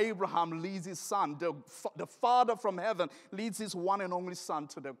when Abraham leads his son. The Father from heaven leads his one and only son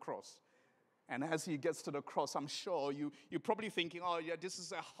to the cross. And as he gets to the cross, I'm sure you're probably thinking, oh yeah, this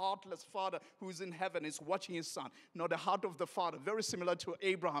is a heartless father who's in heaven, is watching his son. No, the heart of the father, very similar to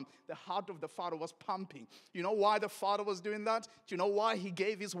Abraham, the heart of the father was pumping. You know why the father was doing that? Do you know why he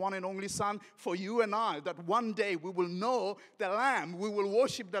gave his one and only son? For you and I, that one day we will know the Lamb, we will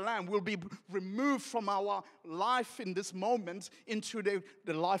worship the Lamb, we'll be removed from our life in this moment into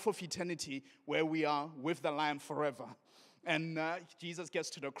the life of eternity, where we are with the Lamb forever. And Jesus gets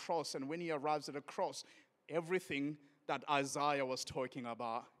to the cross, and when he arrives at the cross, everything that Isaiah was talking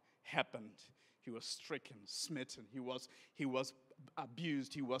about happened. He was stricken, smitten. He was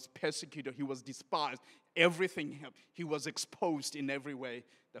abused. He was persecuted. He was despised. Everything. He was exposed in every way.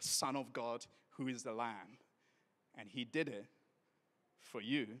 The Son of God, who is the Lamb. And he did it for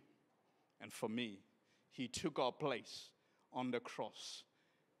you and for me. He took our place on the cross.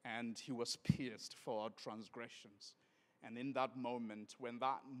 And he was pierced for our transgressions. And in that moment, when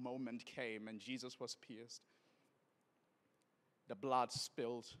that moment came and Jesus was pierced, the blood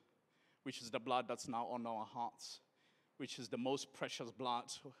spilled, which is the blood that's now on our hearts, which is the most precious blood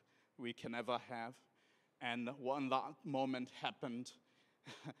we can ever have. And when that moment happened,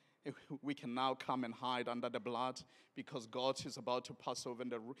 we can now come and hide under the blood because God is about to pass over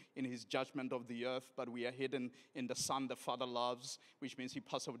in his judgment of the earth, but we are hidden in the Son the Father loves, which means he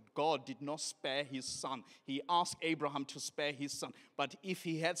passed over. God did not spare his son. He asked Abraham to spare his son, but if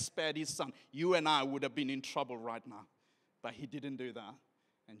he had spared his son, you and I would have been in trouble right now. But he didn't do that,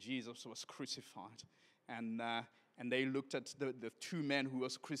 and Jesus was crucified. And they looked at the two men who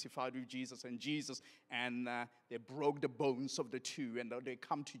was crucified with Jesus, and they broke the bones of the two, and they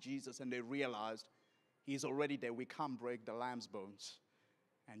come to Jesus, and they realized he's already there. We can't break the lamb's bones.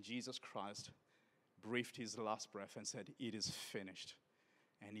 And Jesus Christ breathed his last breath and said, it is finished.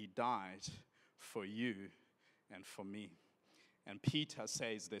 And he died for you and for me. And Peter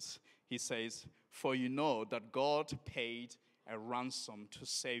says this. He says, for you know that God paid a ransom to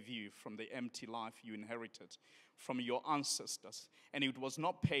save you from the empty life you inherited from your ancestors. And it was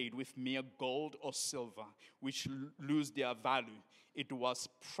not paid with mere gold or silver, which lose their value. It was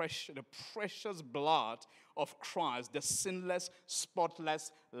the precious blood of Christ, the sinless,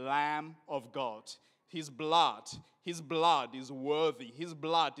 spotless Lamb of God. His blood is worthy. His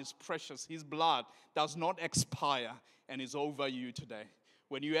blood is precious. His blood does not expire and is over you today.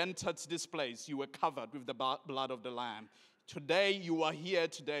 When you entered this place, you were covered with the blood of the Lamb. Today, you are here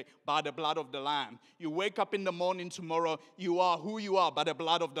today by the blood of the Lamb. You wake up in the morning tomorrow, you are who you are by the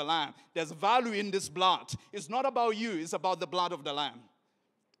blood of the Lamb. There's value in this blood. It's not about you, it's about the blood of the Lamb.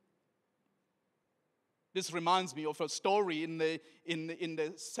 This reminds me of a story in the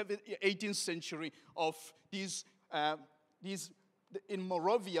 18th century of these in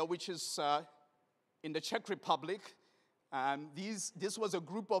Moravia, which is in the Czech Republic. This was a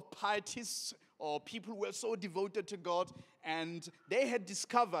group of pietists or people who were so devoted to God, and they had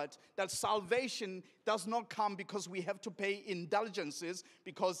discovered that salvation does not come because we have to pay indulgences,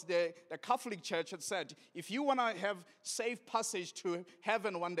 because the Catholic Church had said, if you want to have safe passage to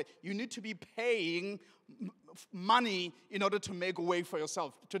heaven one day, you need to be paying money in order to make a way for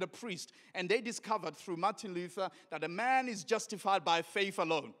yourself to the priest. And they discovered through Martin Luther that a man is justified by faith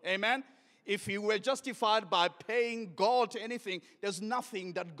alone. Amen? If you were justified by paying God anything, there's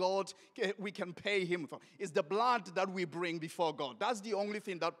nothing that we can pay him for. It's the blood that we bring before God. That's the only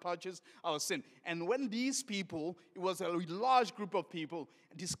thing that purges our sin. And when these people, it was a large group of people,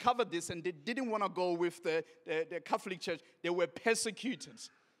 discovered this, and they didn't want to go with the Catholic Church, they were persecuted.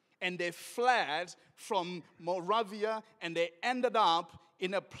 And they fled from Moravia, and they ended up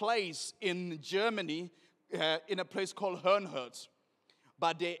in a place in Germany, in a place called Herrnhut.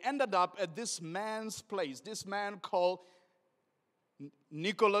 But they ended up at this man's place, this man called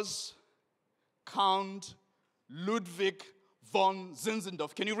Nicholas Count Ludwig von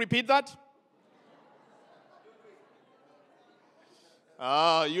Zinzendorf. Can you repeat that?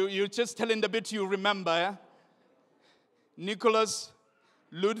 You're just telling the bit you remember, yeah? Nicholas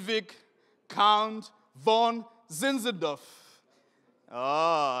Ludwig Count von Zinzendorf.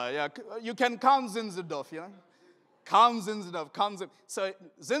 Yeah, you can count Zinzendorf, you know? Count Zinzendorf. So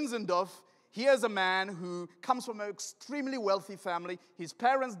Zinzendorf, he is a man who comes from an extremely wealthy family. His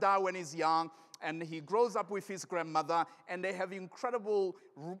parents die when he's young, and he grows up with his grandmother, and they have incredible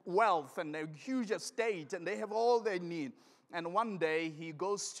wealth and a huge estate, and they have all they need. And one day he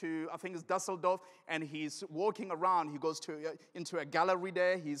goes to, I think it's Dusseldorf, and he's walking around. He goes into a gallery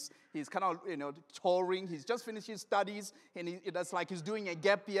there. He's kind of, touring. He's just finished his studies, and it's like he's doing a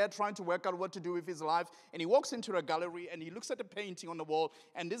gap year, trying to work out what to do with his life. And he walks into a gallery, and he looks at a painting on the wall,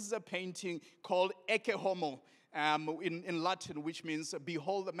 and this is a painting called Ecce Homo in Latin, which means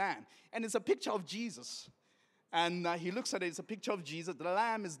behold the man. And it's a picture of Jesus. And he looks at it, it's a picture of Jesus. The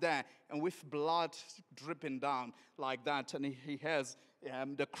lamb is there, and with blood dripping down like that. And he has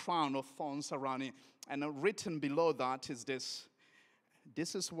the crown of thorns around him. And written below that is this: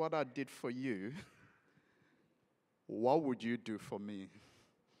 this is what I did for you. What would you do for me?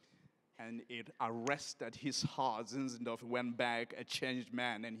 And it arrested his heart. Zinzendorf went back a changed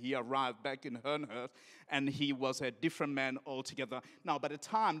man, and he arrived back in Herrnhut, and he was a different man altogether. Now, by the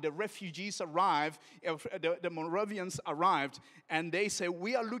time the refugees arrived, the Moravians arrived, and they said,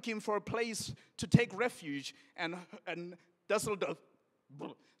 we are looking for a place to take refuge. And Dusseldorf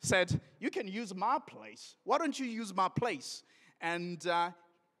said, you can use my place. Why don't you use my place? And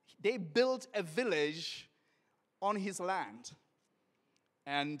they built a village on his land.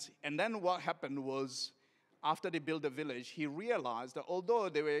 And then what happened was, after they built the village, he realized that although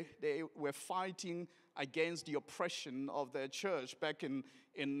they were fighting against the oppression of their church back in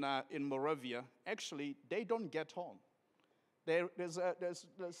Moravia, actually they don't get on. There's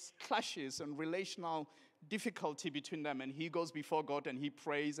clashes and relational difficulty between them, and he goes before God and he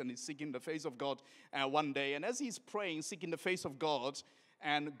prays and he's seeking the face of God one day. And as he's praying, seeking the face of God,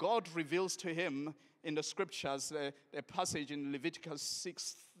 and God reveals to him in the scriptures a passage in Leviticus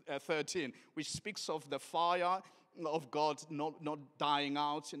 6:13, which speaks of the fire of God not dying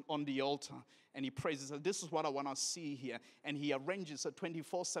out on the altar. And he prays, he says, this is what I want to see here. And he arranges a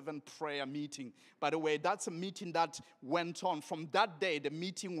 24/7 prayer meeting. By the way, that's a meeting that went on. From that day, the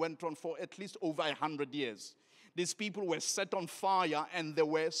meeting went on for at least over 100 years. These people were set on fire, and they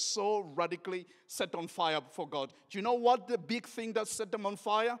were so radically set on fire for God. Do you know what the big thing that set them on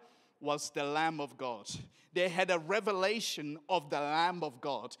fire? Was the Lamb of God. They had a revelation of the Lamb of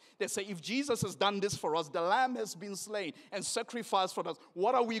God. They say, if Jesus has done this for us, the Lamb has been slain and sacrificed for us,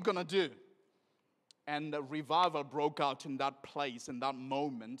 what are we going to do? And a revival broke out in that place, in that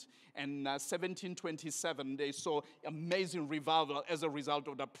moment. And 1727, they saw amazing revival as a result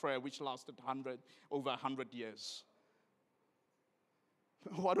of that prayer, which lasted over 100 years.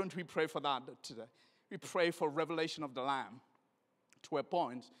 Why don't we pray for that today? We pray for revelation of the Lamb to a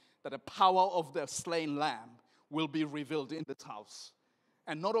point that the power of the slain Lamb will be revealed in this house.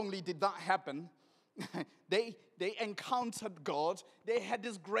 And not only did that happen, they encountered God. They had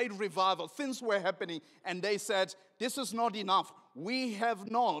this great revival. Things were happening, and they said, this is not enough. We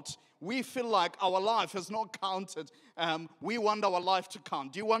feel like our life has not counted. We want our life to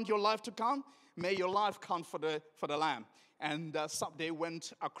count. Do you want your life to count? May your life count for the Lamb. And they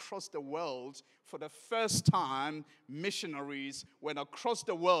went across the world. For the first time, missionaries went across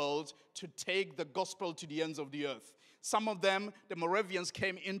the world to take the gospel to the ends of the earth. Some of them, the Moravians,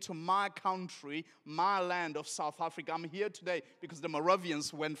 came into my country, my land of South Africa. I'm here today because the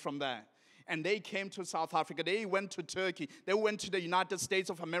Moravians went from there. And they came to South Africa. They went to Turkey. They went to the United States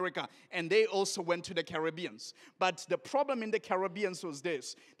of America. And they also went to the Caribbean. But the problem in the Caribbean was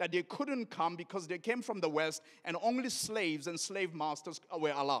this, that they couldn't come because they came from the West, and only slaves and slave masters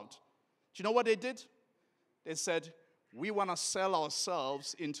were allowed. Do you know what they did? They said, we want to sell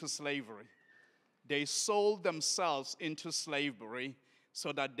ourselves into slavery. They sold themselves into slavery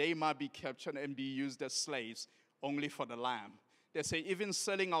so that they might be captured and be used as slaves only for the Lamb. They say, even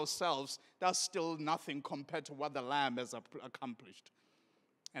selling ourselves, that's still nothing compared to what the Lamb has accomplished.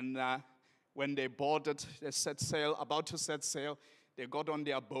 And when they boarded, they set sail, about to set sail, they got on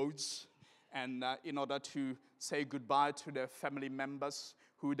their boats, and in order to say goodbye to their family members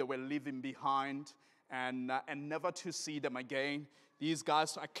who they were leaving behind, and never to see them again. These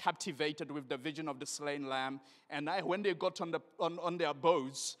guys are captivated with the vision of the slain Lamb. And when they got on their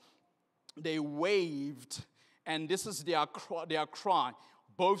boats, they waved. And this is their cry,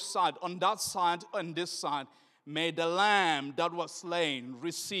 both sides, on that side and this side. May the Lamb that was slain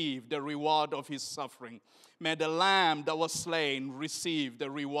receive the reward of his suffering. May the Lamb that was slain receive the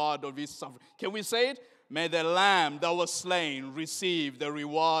reward of his suffering. Can we say it? May the Lamb that was slain receive the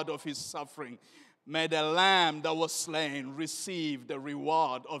reward of his suffering. May the Lamb that was slain receive the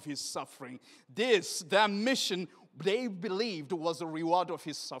reward of his suffering. Their mission, they believed, was a reward of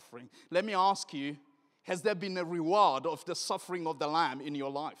his suffering. Let me ask you, has there been a reward of the suffering of the Lamb in your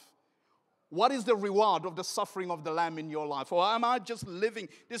life? What is the reward of the suffering of the Lamb in your life? Or am I just living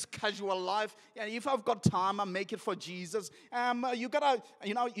this casual life? And if I've got time, I make it for Jesus. You gotta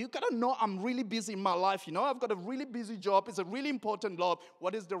know I'm really busy in my life. I've got a really busy job. It's a really important job.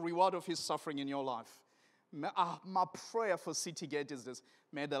 What is the reward of his suffering in your life? My prayer for Citygate is this.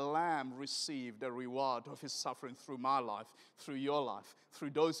 May the Lamb receive the reward of his suffering through my life, through your life,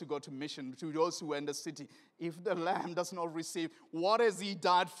 through those who go to mission, through those who are in the city. If the Lamb does not receive, what has he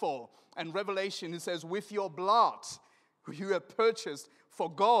died for? And Revelation, it says, with your blood, you have purchased for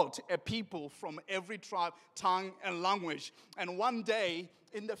God a people from every tribe, tongue, and language. And one day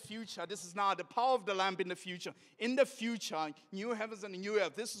in the future, this is now the power of the Lamb in the future. In the future, new heavens and new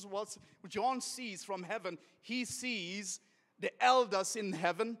earth. This is what John sees from heaven. He sees the elders in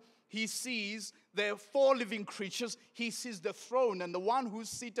heaven. he sees the 4 living creatures. He sees the throne and the one who's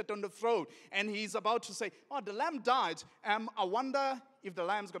seated on the throne. And he's about to say, oh, the lamb died. I wonder if the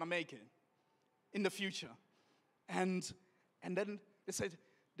lamb's going to make it in the future. And then they said,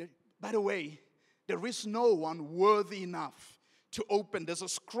 by the way, there is no one worthy enough to open. There's a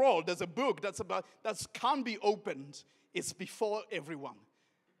scroll, there's a book that can't be opened. It's before everyone.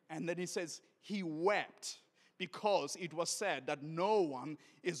 And then he says, he wept because it was said that no one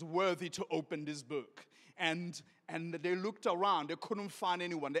is worthy to open this book. And they looked around, they couldn't find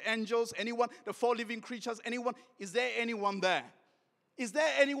anyone. The angels, anyone, the 4 living creatures, anyone. Is there anyone there? Is there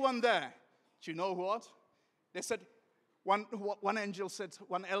anyone there? Do you know what? They said, one angel said,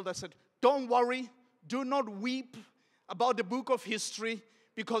 one elder said, don't worry, do not weep about the book of history,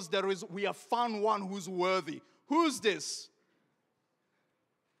 because we have found one who's worthy. Who's this?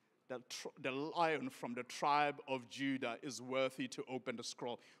 The lion from the tribe of Judah is worthy to open the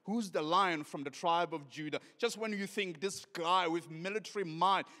scroll. Who's the lion from the tribe of Judah? Just when you think this guy with military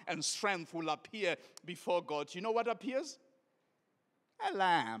might and strength will appear before God, you know what appears? A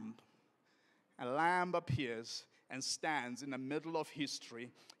lamb. A lamb appears and stands in the middle of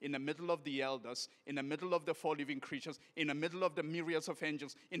history, in the middle of the elders, in the middle of the 4 living creatures, in the middle of the myriads of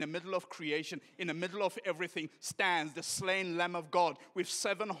angels, in the middle of creation, in the middle of everything, stands the slain Lamb of God with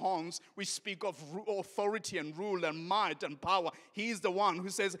 7 horns, which speak of authority and rule and might and power. He is the one who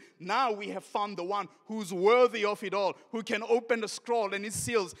says, now we have found the one who's worthy of it all, who can open the scroll and its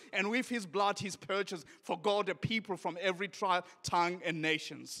seals, and with his blood he's purchased for God a people from every tribe, tongue, and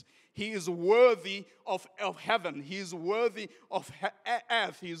nations. He is worthy of heaven. He is worthy of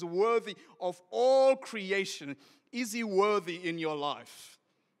earth. He is worthy of all creation. Is he worthy in your life?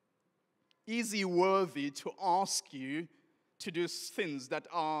 Is he worthy to ask you to do things that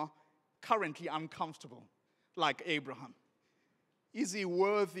are currently uncomfortable, like Abraham? Is he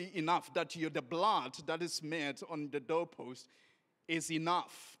worthy enough that the blood that is made on the doorpost is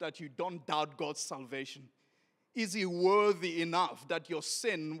enough that you don't doubt God's salvation? Is he worthy enough that your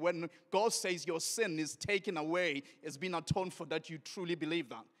sin, when God says your sin is taken away, is being atoned for, that you truly believe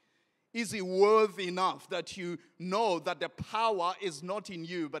that? Is he worthy enough that you know that the power is not in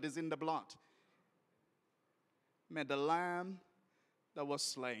you but is in the blood? May the lamb that was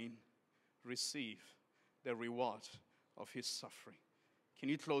slain receive the reward of his suffering. Can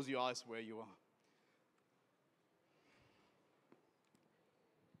you close your eyes where you are?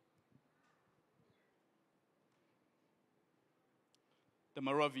 The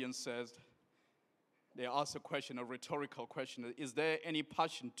Moravian says, they asked a question, a rhetorical question. Is there any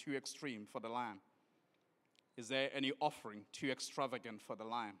passion too extreme for the Lamb? Is there any offering too extravagant for the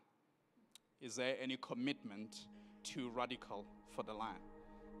Lamb? Is there any commitment too radical for the Lamb?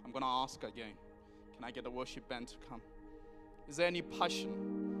 I'm going to ask again. Can I get the worship band to come? Is there any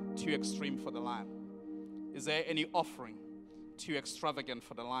passion too extreme for the Lamb? Is there any offering too extravagant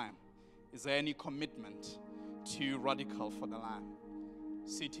for the Lamb? Is there any commitment too radical for the Lamb?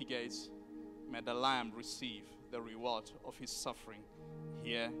 City gates, may the Lamb receive the reward of his suffering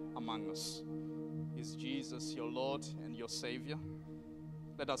here among us. Is Jesus your Lord and your Savior?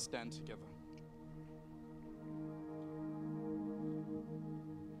 Let us stand together.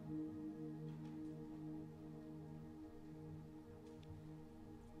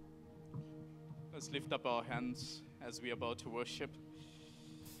 Let's lift up our hands as we are about to worship.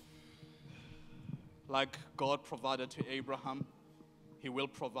 Like God provided to Abraham, he will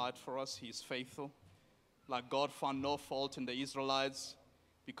provide for us. He is faithful. Like God found no fault in the Israelites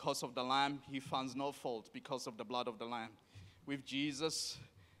because of the Lamb, he finds no fault because of the blood of the Lamb. With Jesus,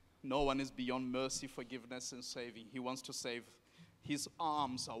 no one is beyond mercy, forgiveness, and saving. He wants to save. His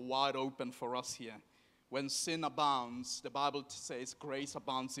arms are wide open for us here. When sin abounds, the Bible says grace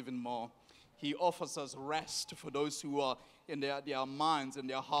abounds even more. He offers us rest for those who are in their minds and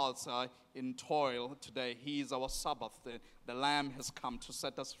their hearts are in toil today. He is our Sabbath. The Lamb has come to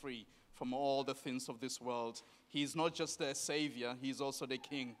set us free from all the things of this world. He is not just the Savior, he is also the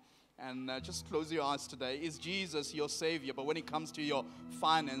King. And just close your eyes today. Is Jesus your Savior? But when it comes to your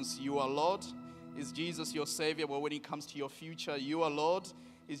finance, you are Lord. Is Jesus your Savior? But when it comes to your future, you are Lord.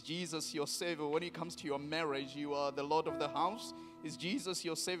 Is Jesus your Savior? When it comes to your marriage, you are the Lord of the house. Is Jesus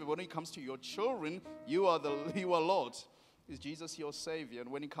your Savior? When it comes to your children, you are Lord. Is Jesus your Savior? And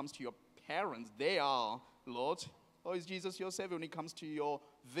when it comes to your parents, they are Lord. Or is Jesus your Savior? When it comes to your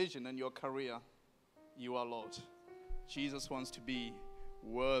vision and your career, you are Lord. Jesus wants to be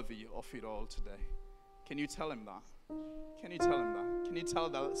worthy of it all today. Can you tell him that? Can you tell him that? Can you tell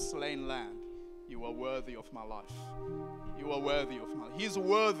the slain lamb, you are worthy of my life? You are worthy of my life. He's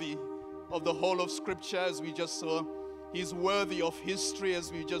worthy of the whole of Scripture, as we just saw. He's worthy of history,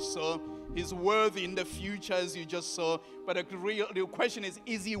 as we just saw. He's worthy in the future, as you just saw. But the real question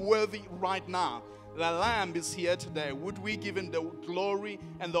is he worthy right now? The Lamb is here today. Would we give him the glory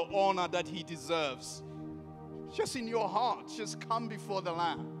and the honor that he deserves? Just in your heart, just come before the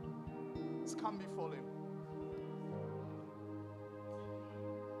Lamb. Just come before him.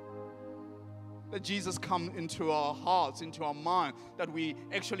 Let Jesus come into our hearts, into our mind, that we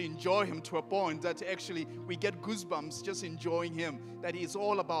actually enjoy him to a point that actually we get goosebumps just enjoying him, that it's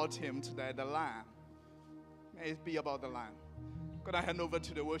all about him today, the Lamb. May it be about the Lamb. I'm going to hand over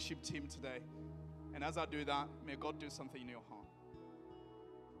to the worship team today. And as I do that, may God do something in your heart.